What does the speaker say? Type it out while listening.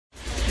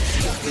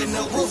rocking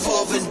a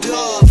revolving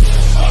door.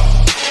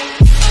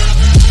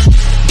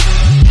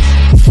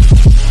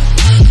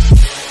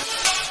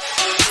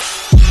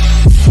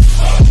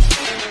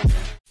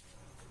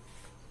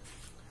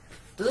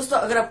 तो दोस्तों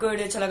अगर आपको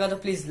वीडियो अच्छा लगा तो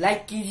प्लीज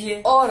लाइक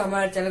कीजिए और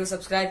हमारे चैनल को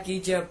सब्सक्राइब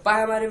कीजिए।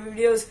 पाए हमारे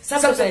वीडियोस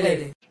सबसे पहले।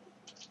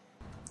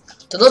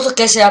 तो दोस्तों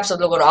कैसे आप सब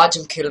लोग, और आज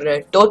हम खेल रहे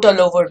हैं टोटल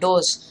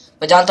ओवरडोज।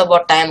 मैं जानता हूँ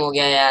बहुत टाइम हो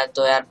गया यार,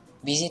 तो यार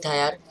बिजी था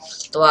यार,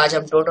 तो आज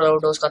हम टोटल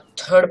ओवरडोज का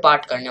 3rd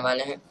पार्ट करने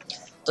वाले हैं।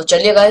 तो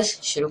चलिए गाइस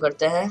शुरू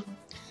करते हैं।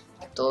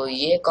 तो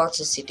ये कौन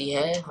सी सिटी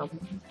है? हम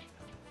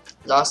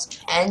लॉस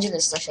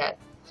एंजलिस था शायद,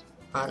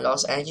 हाँ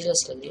लॉस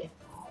एंजलिस लग रही है।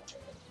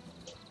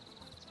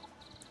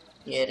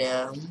 ये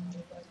रहा हम,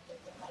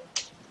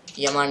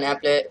 ये हमारा नया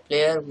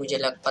प्लेयर। मुझे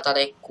पता था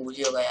एक कूल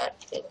ही होगा यार,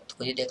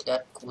 खुद ही देख लो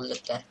यार, कूल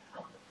लगता है।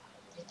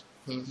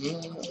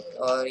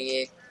 और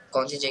ये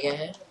कौन सी जगह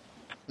है?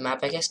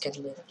 मैप है क्या इसके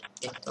अंदर?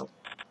 देखता हूँ,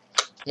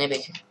 नहीं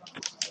देखे,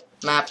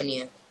 मैप नहीं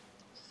है।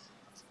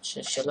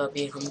 चलो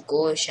अभी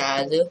हमको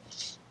शायद,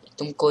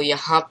 तुमको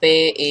यहाँ पे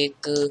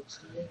एक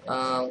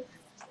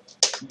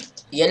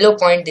येलो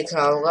पॉइंट दिख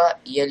रहा होगा,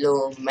 येलो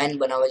मैन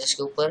बना हुआ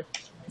जिसके ऊपर,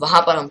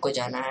 वहां पर हमको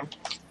जाना है।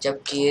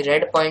 जबकि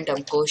रेड पॉइंट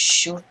हमको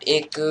शूट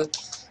एक,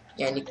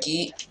 यानी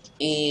कि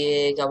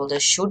क्या बोलते हैं,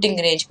 शूटिंग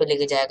रेंज पे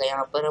लेके जाएगा।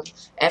 यहाँ पर हम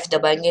F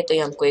दबाएंगे तो ये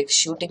हमको एक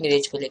शूटिंग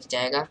रेंज पे लेके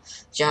जाएगा,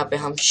 जहाँ पे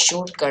हम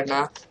शूट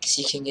करना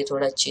सीखेंगे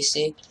थोड़ा अच्छे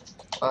से,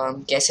 और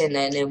हम कैसे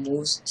नए नए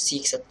मूव्स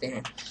सीख सकते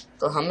हैं।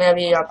 तो हमें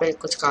अभी यहाँ पे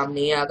कुछ काम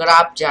नहीं है, अगर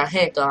आप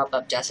चाहें तो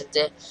आप जा सकते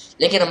हैं,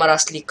 लेकिन हमारा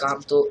असली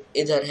काम तो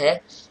इधर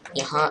है,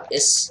 यहाँ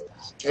इस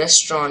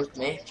रेस्टोरेंट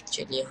में।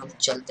 चलिए हम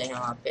चलते हैं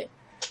वहाँ पे।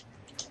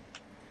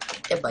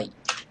 ए भाई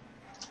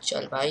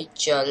चल, भाई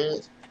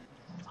चल,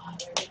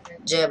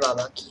 जय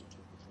बाबा की।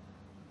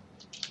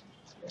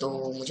 तो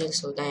मुझे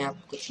सोचना है यहाँ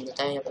पे कुछ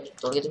मिलता है, यहाँ पर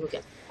तोड़ के देखो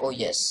क्या। ओ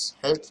यस,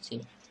 हेल्थ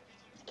थी।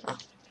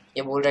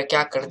 ये बोल रहा है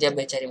क्या कर दिया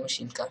बेचारी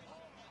मशीन का।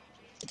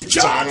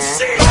 जाना है,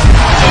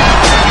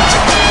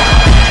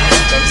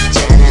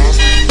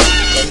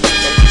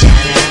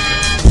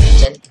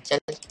 चल चल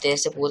तेरे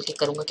से बोल के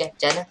करूँगा क्या,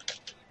 जाना।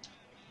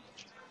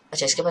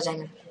 अच्छा इसके पास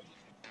जाना।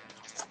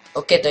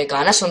 ओके तो ये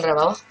गाना सुन रहा है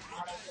बाबा।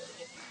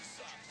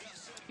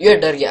 ये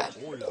डर गया,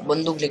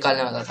 बंदूक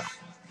निकालने वाला था।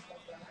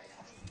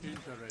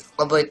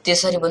 अब इतनी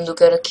सारी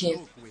बंदूकें रखी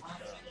है,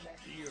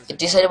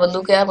 इतनी सारी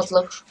बंदूकें है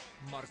मतलब।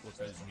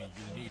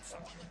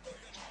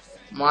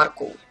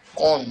 मार्को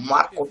कौन?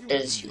 Marco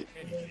tells you.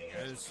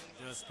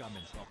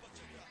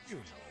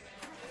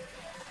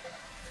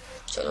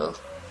 चलो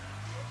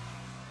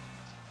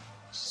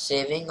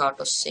saving,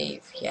 auto save,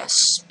 yes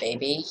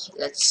baby,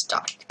 let's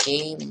start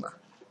game.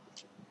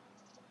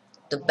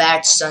 The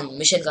bad sun,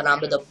 mission का नाम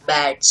है द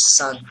बैड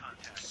सन।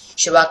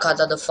 शिवा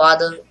खाता the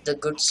father, the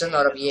good son,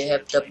 और अब ये है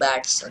द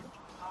बैड सन।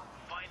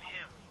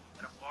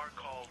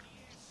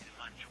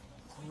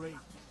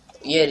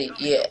 ये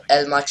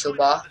एल माचो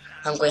बा,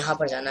 हमको यहाँ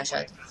पर जाना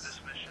शायद।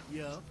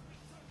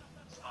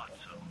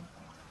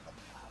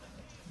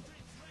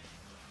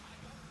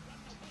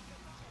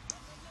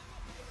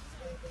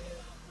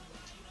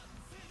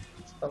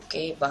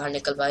 ओके बाहर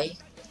निकल भाई।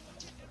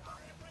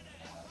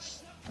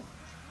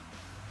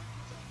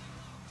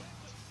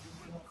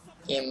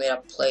 ये मेरा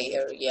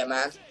प्लेयर, ये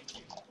मैन।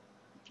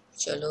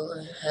 चलो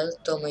हेल्थ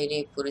तो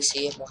मेरी पूरी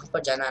सी है, वहां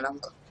पर जाना है ना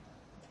हमको।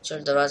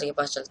 चलो दरवाजे के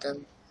पास चलते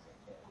हैं।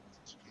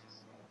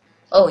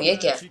 ओह ये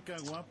क्या?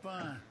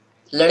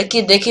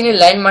 लड़की देखी नहीं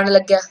लाइन मारने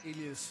लग गया,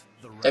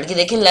 लड़की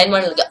देखी नहीं लाइन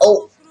मारने लग गया।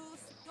 ओह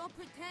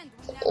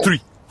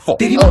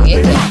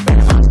ये क्या?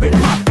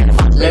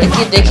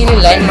 लड़की देखी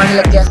नहीं लाइन मारने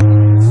लग गया,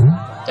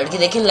 लड़की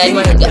देखी नहीं लाइन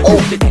मारने लग गया।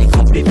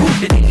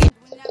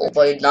 ओ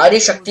भाई नारी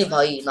शक्ति,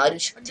 भाई नारी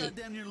शक्ति।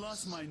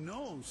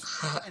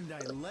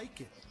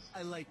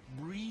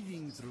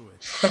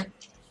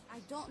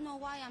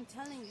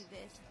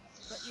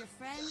 But your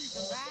friend,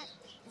 the rat,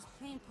 is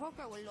playing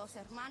poker with Los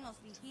Hermanos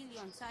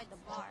Vigilio inside the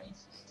bar.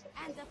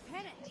 And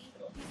apparently,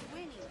 he's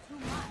winning too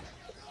much.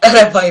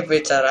 अरे भाई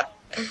बेचारा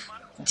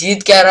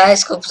जीत क्या रहा है,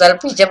 इसको सारे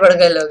पीछे पड़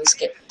गए लोग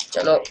इसके।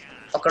 चलो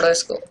पकड़ो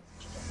इसको,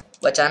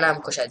 बचाना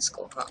हमको शायद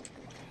इसको। हाँ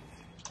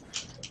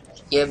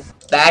ये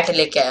बैट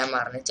लेके आया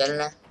मारने,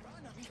 चलना।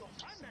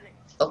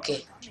 ओके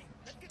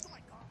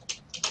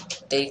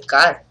तेरी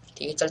कार,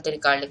 ठीक है चल तेरी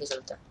कार लेके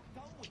चलता है।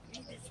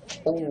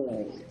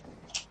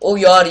 ओ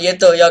यार ये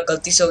तो यार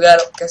गलती से हो गया,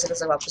 कैसे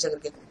कैसे वापस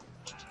करके।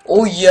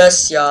 ओ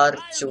यस यार,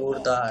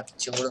 जोरदार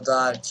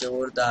जोरदार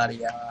जोरदार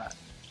यार।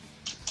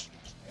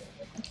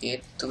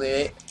 ये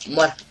तुम्हें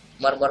मर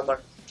मर मर मर,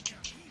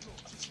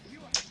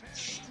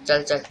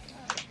 चल चल,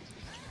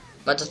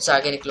 मैं तुझसे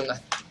आगे निकलूंगा।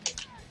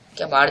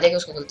 क्या मार देगा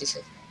उसको गलती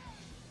से?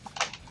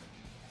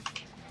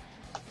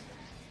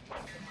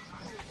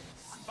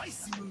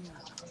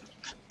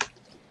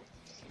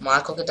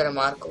 मार्को की तरह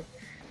मार्को,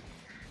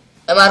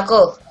 ए मार्को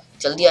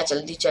जल्दी आ,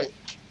 जल्दी चल।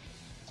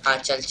 हाँ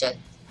चल चल।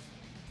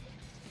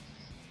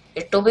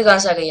 ये टोपी कहाँ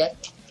से आ गई यार?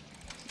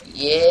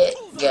 ये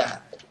क्या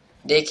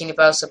देख ही नहीं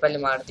पाया, उससे पहले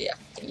मार दिया।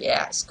 ये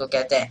इसको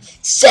कहते हैं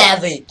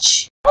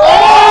सैवेज।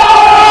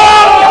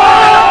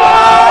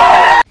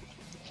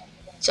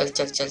 चल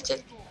चल चल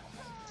चल।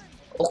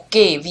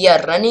 Okay we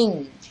are running.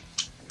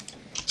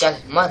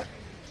 चल मर।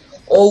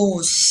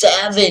 ओह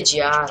सैवेज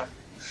यार,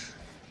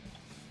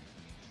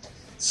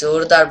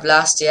 जोरदार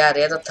ब्लास्ट यार,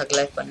 ये तो थक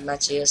लाइफ बनना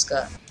चाहिए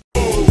इसका।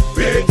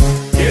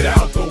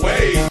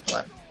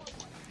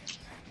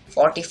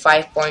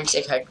 45 पॉइंट्स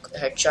एक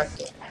हेडशॉट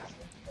के,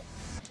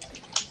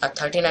 और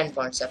 39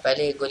 पॉइंट्स है।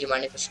 पहले एक गोली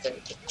मारने की कोशिश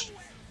करी थी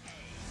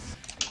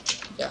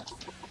क्या?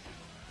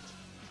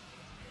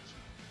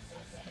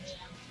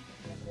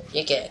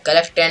 ये क्या है?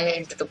 Collect 10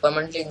 into to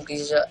permanently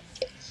increase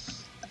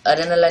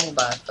adrenaline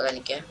bar, पता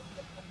नहीं क्या है।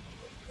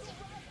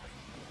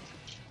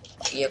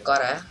 ये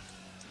कर है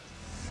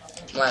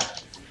मर।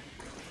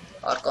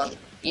 और कौन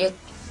ये?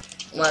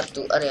 मर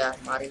तू। अरे यार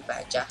मार ही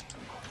पाया। जा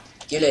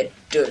किल इट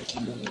डर्टी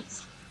मूव।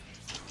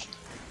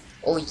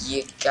 ओ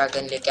ये क्या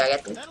गन लेके आ गया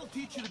तू?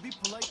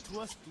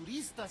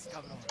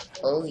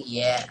 ओ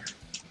ये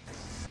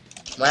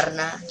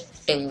मरना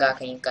टिंगा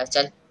कहीं का।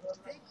 चल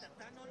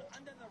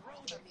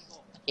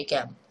ये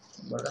क्या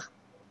मुर्गा?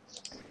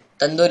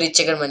 तंदूरी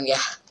चिकन बन गया।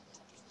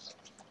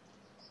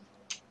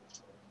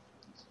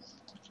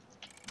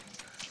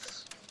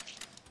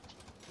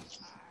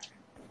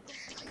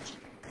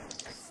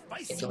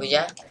 तू भी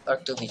जा और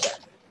तू भी जा,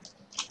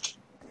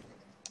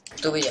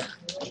 तू भी जा।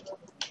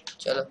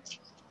 चलो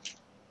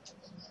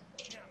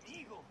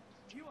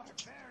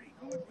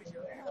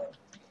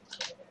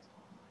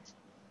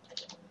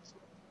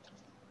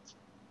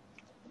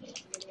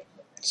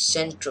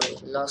सेंट्रो,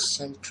 लॉस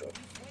सेंट्रो।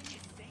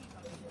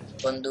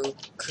 बंदूक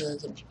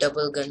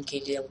डबल गन के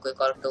लिए हमको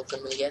एक और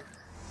टोकन मिल गया।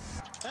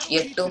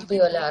 ये टोपी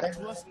वाला आ रहा है।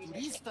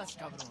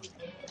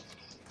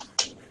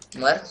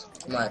 मर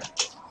मर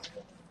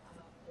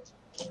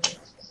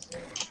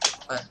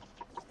मर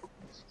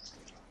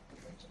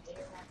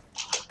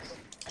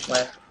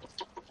मर।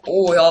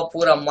 ओ यार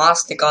पूरा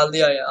मास्क निकाल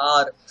दिया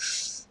यार,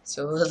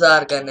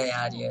 जोरदार गन है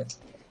यार ये।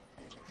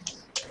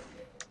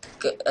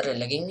 अरे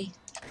लगेंगी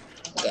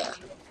क्या?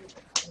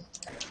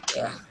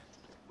 क्या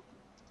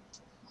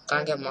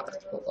कहाँ क्या मार?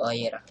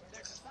 ये रहा।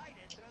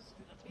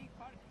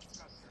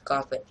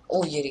 कहाँ पे?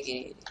 ओ ये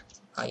रही।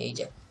 हाँ यही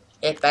जा।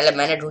 एक पहले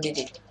मैंने ढूंढी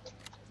थी।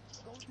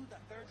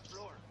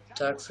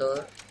 3rd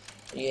floor.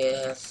 ये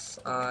है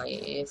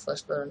ये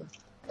 1st फ्लोर ना।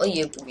 ओ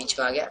ये बीच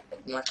में आ गया।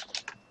 मार।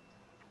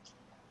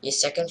 ये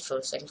 2nd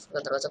फ्लोर, 2nd फ्लोर का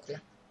दरवाजा खुला।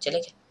 चले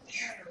क्या?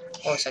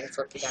 ओ 2nd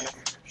फ्लोर पे जाना।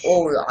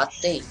 ओ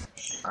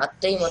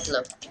आते ही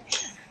मतलब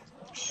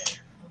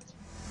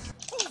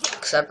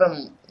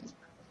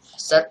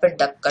सर पे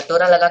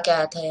कटोरा लगा के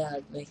आया था यार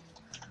आदमी।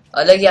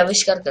 अलग ही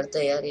आविष्कार करते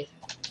हैं यार ये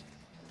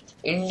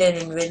इंडियन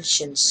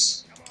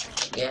इन्वेंशंस।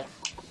 क्या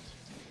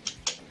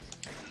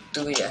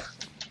तू भी जा।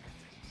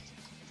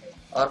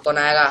 और कौन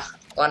आएगा?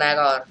 कौन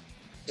आएगा और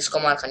किसको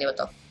मार खानी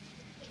बताओ?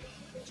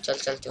 चल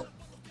चल तू।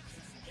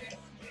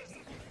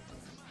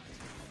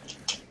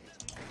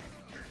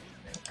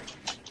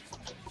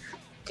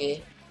 ओके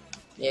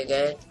ये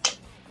गए।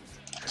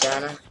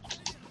 जाना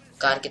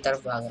कार की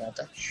तरफ भाग रहा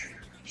था।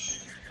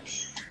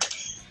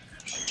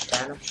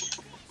 जाना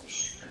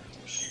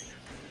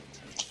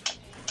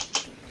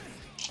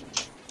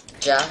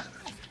जा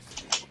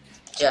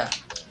जा।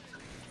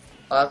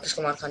 और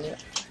किसको मार खानी है?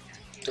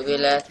 तू भी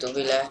ले, तू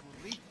भी ले,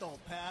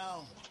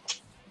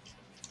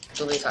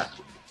 तू भी खा।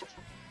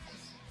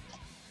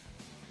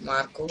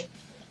 मार को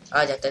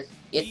आ जाता है।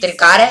 ये तेरी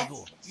कार है?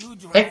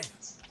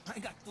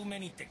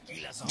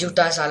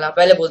 झूठा साला,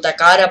 पहले बोलता है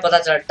कार है, पता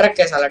चला ट्रक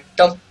है साला,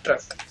 डंप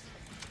ट्रक।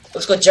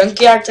 उसको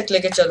जंक यार्ड तक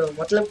लेके चलो,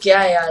 मतलब क्या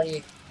है यार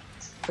ये?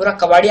 पूरा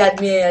कबाड़ी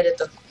आदमी है यार ये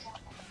तो।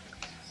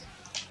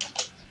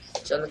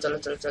 चलो चलो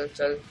चलो चलो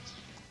चलो।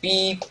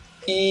 पीप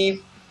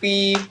पीप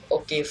पीप।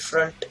 ओके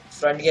फ्रंट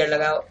गियर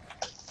लगाओ।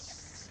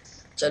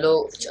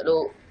 चलो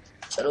चलो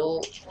चलो।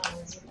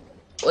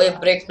 ओए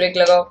ब्रेक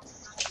लगाओ।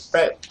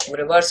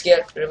 Reverse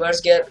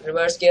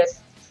gear.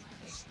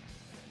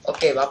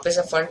 ओके वापस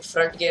से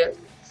फ्रंट गियर।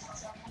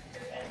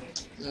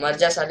 मर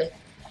जा साले।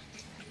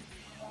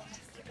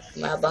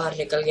 मैं बाहर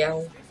निकल गया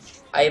हूँ।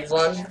 I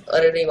won।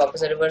 अरे नहीं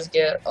वापस रिवर्स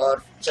गियर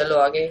और चलो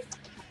आगे।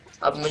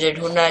 अब मुझे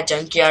ढूंढना है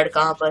जंक यार्ड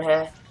कहाँ पर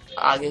है।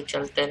 आगे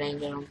चलते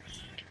रहेंगे हम।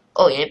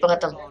 ओ यहीं पर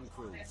खत्म।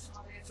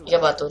 क्या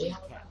बात हो रही है?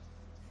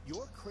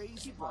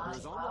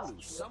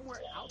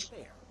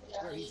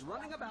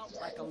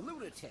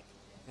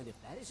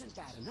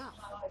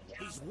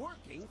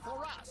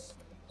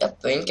 यार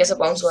पेन कैसे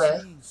बाउंस हुआ है?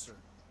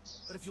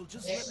 But if you'll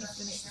just let me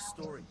finish the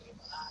story,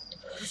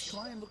 just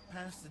try and look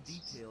past the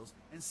details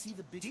and see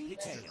the big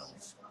picture.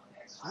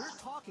 We're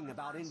talking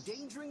about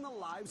endangering the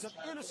lives of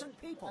innocent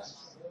people.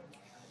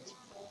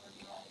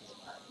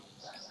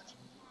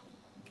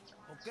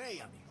 Okay,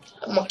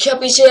 amigo. मक्खियाँ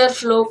पीछे यार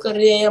flow कर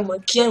रही है या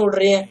मक्खियाँ उड़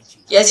रही हैं।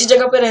 ये ऐसी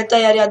जगह पे रहता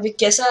है यार आदमी,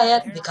 कैसा है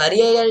यार?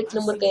 भिखारी है यार 1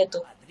 नंबर का है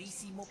तो।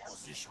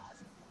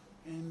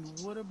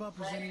 And what about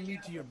presenting me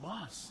to your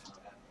boss?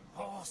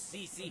 Oh,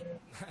 see,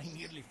 I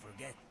nearly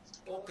forget.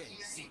 Okay,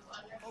 see,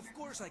 of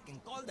course I can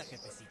call the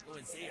jefecito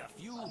and say a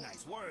few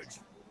nice words,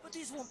 but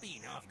this won't be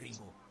enough,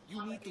 gringo.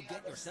 You need to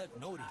get yourself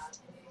noticed.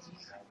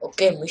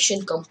 Okay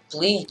mission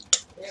complete.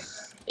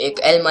 एक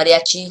L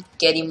mariachi,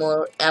 carry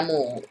मोर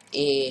ammo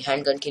ए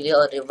handgun के लिए,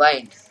 और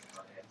rewind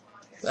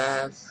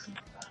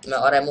मैं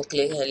और ammo के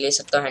लिए ले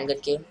सकता हूँ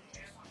हैंडगन के।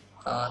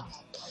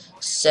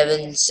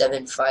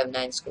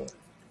 7759 score.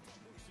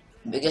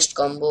 Biggest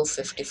combo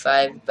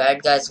 55।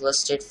 Bad guys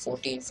worsted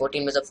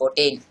 14 में से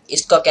 14,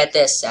 इसको कहते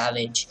हैं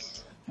सैवेज।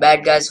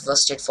 बैड गाइज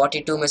वर्स्टेड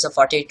 42 में से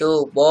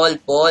 42। Ball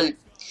ball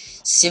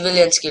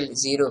civilian skill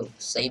 0।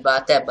 सही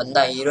बात है,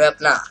 बंदा हीरो है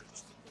अपना।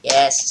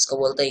 यस, इसको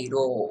बोलते हैं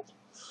हीरो।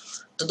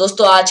 तो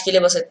दोस्तों आज के लिए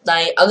बस इतना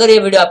ही। अगर ये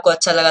वीडियो आपको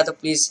अच्छा लगा तो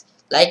प्लीज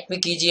लाइक भी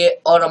कीजिए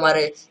और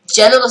हमारे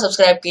चैनल को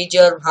सब्सक्राइब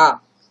कीजिए। और हाँ,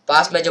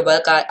 पास में जो बेल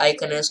का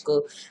आइकन है उसको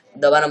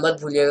दबाना मत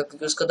भूलिएगा,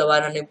 क्योंकि उसको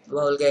दबाना नहीं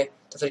भूल गए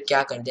तो फिर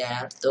क्या कर दिया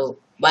यार। तो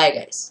बाय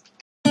गाइस।